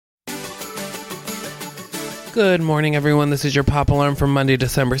Good morning, everyone. This is your Pop Alarm from Monday,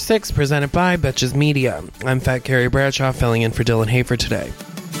 December 6th, presented by Betches Media. I'm Fat Carrie Bradshaw, filling in for Dylan Hafer today.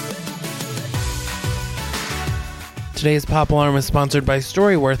 Today's Pop Alarm is sponsored by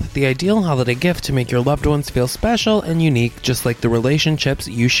Storyworth, the ideal holiday gift to make your loved ones feel special and unique, just like the relationships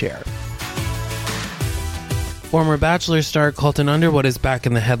you share. Former Bachelor star Colton Underwood is back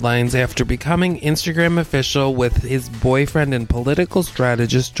in the headlines after becoming Instagram official with his boyfriend and political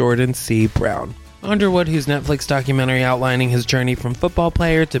strategist Jordan C. Brown. Underwood, whose Netflix documentary outlining his journey from football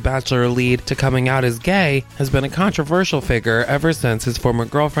player to Bachelor lead to coming out as gay, has been a controversial figure ever since his former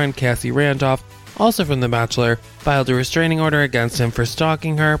girlfriend Cassie Randolph, also from The Bachelor, filed a restraining order against him for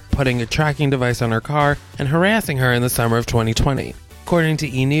stalking her, putting a tracking device on her car, and harassing her in the summer of 2020. According to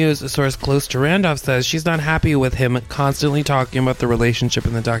E! News, a source close to Randolph says she's not happy with him constantly talking about the relationship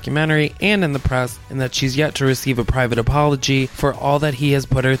in the documentary and in the press, and that she's yet to receive a private apology for all that he has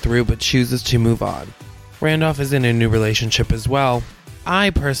put her through but chooses to move on. Randolph is in a new relationship as well. I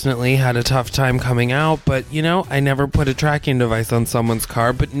personally had a tough time coming out, but I never put a tracking device on someone's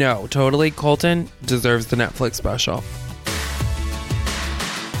car, but no, totally, Colton deserves the Netflix special.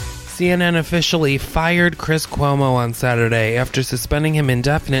 CNN officially fired Chris Cuomo on Saturday after suspending him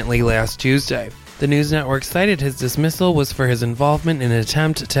indefinitely last Tuesday. The news network cited his dismissal was for his involvement in an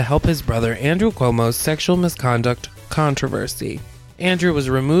attempt to help his brother Andrew Cuomo's sexual misconduct controversy. Andrew was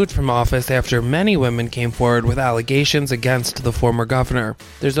removed from office after many women came forward with allegations against the former governor.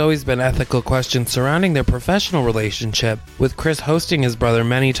 There's always been ethical questions surrounding their professional relationship, with Chris hosting his brother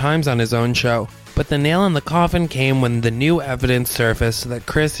many times on his own show. But the nail in the coffin came when the new evidence surfaced that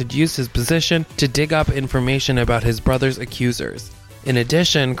Chris had used his position to dig up information about his brother's accusers. In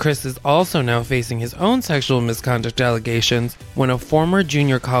addition, Chris is also now facing his own sexual misconduct allegations when a former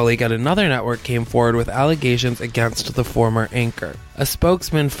junior colleague at another network came forward with allegations against the former anchor. A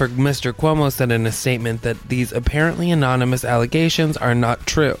spokesman for Mr. Cuomo said in a statement that these apparently anonymous allegations are not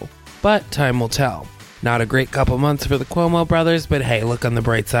true, but time will tell. Not a great couple months for the Cuomo brothers, but hey, look on the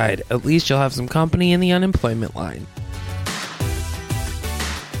bright side. At least you'll have some company in the unemployment line.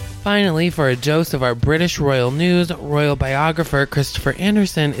 Finally, for a dose of our British royal news, royal biographer Christopher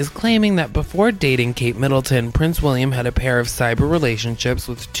Anderson is claiming that before dating Kate Middleton, Prince William had a pair of cyber relationships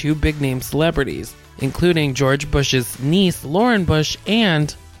with two big-name celebrities, including George Bush's niece Lauren Bush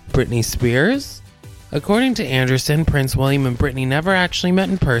and Britney Spears. According to Anderson, Prince William and Britney never actually met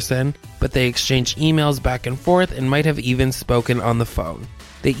in person, but they exchanged emails back and forth and might have even spoken on the phone.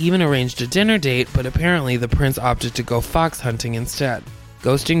 They even arranged a dinner date, but apparently the prince opted to go fox hunting instead.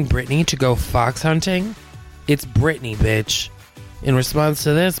 Ghosting Britney to go fox hunting? It's Britney, bitch. In response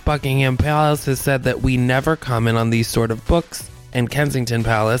to this, Buckingham Palace has said that we never comment on these sort of books, and Kensington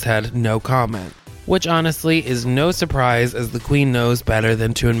Palace had no comment. Which honestly is no surprise, as the Queen knows better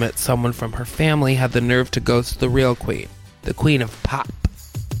than to admit someone from her family had the nerve to ghost the real Queen, the Queen of Pop.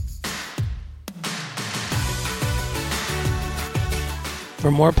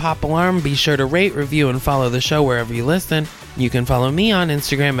 For more Pop Alarm, be sure to rate, review, and follow the show wherever you listen. You can follow me on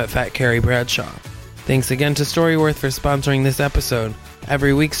Instagram at Fat Carrie Bradshaw. Thanks again to Storyworth for sponsoring this episode.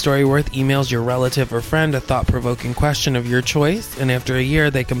 Every week, Storyworth emails your relative or friend a thought-provoking question of your choice, and after a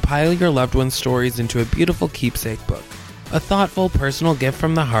year, they compile your loved one's stories into a beautiful keepsake book. A thoughtful, personal gift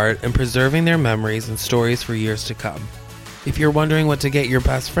from the heart and preserving their memories and stories for years to come. If you're wondering what to get your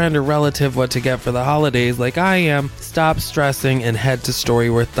best friend or relative what to get for the holidays like I am, stop stressing and head to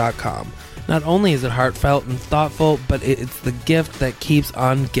Storyworth.com. Not only is it heartfelt and thoughtful, but it's the gift that keeps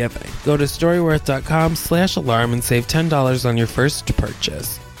on giving. Go to Storyworth.com/alarm and save $10 on your first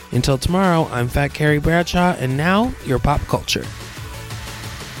purchase. Until tomorrow, I'm Fat Carrie Bradshaw, and now, your pop culture.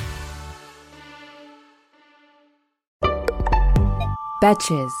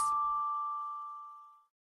 Betches.